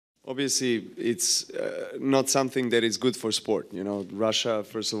Obviously, it's not something that is good for sport. You know, Russia,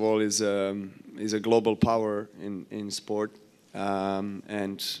 first of all, is a global power in sport,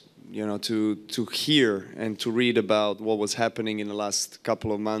 and you know, to hear and to read about what was happening in the last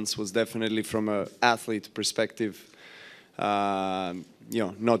couple of months was definitely, from an athlete perspective, you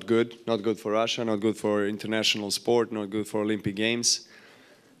know, not good. Not good for Russia, not good for international sport, not good for Olympic Games.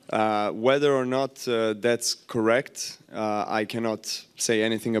 Whether or not that's correct, I cannot say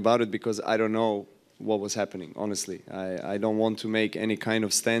anything about it because I don't know what was happening, honestly. I don't want to make any kind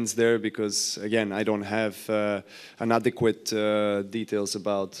of stance there because, again, I don't have an adequate details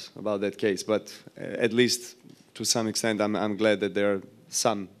about that case. But at least to some extent, I'm glad that there are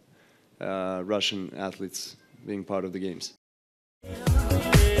some Russian athletes being part of the games.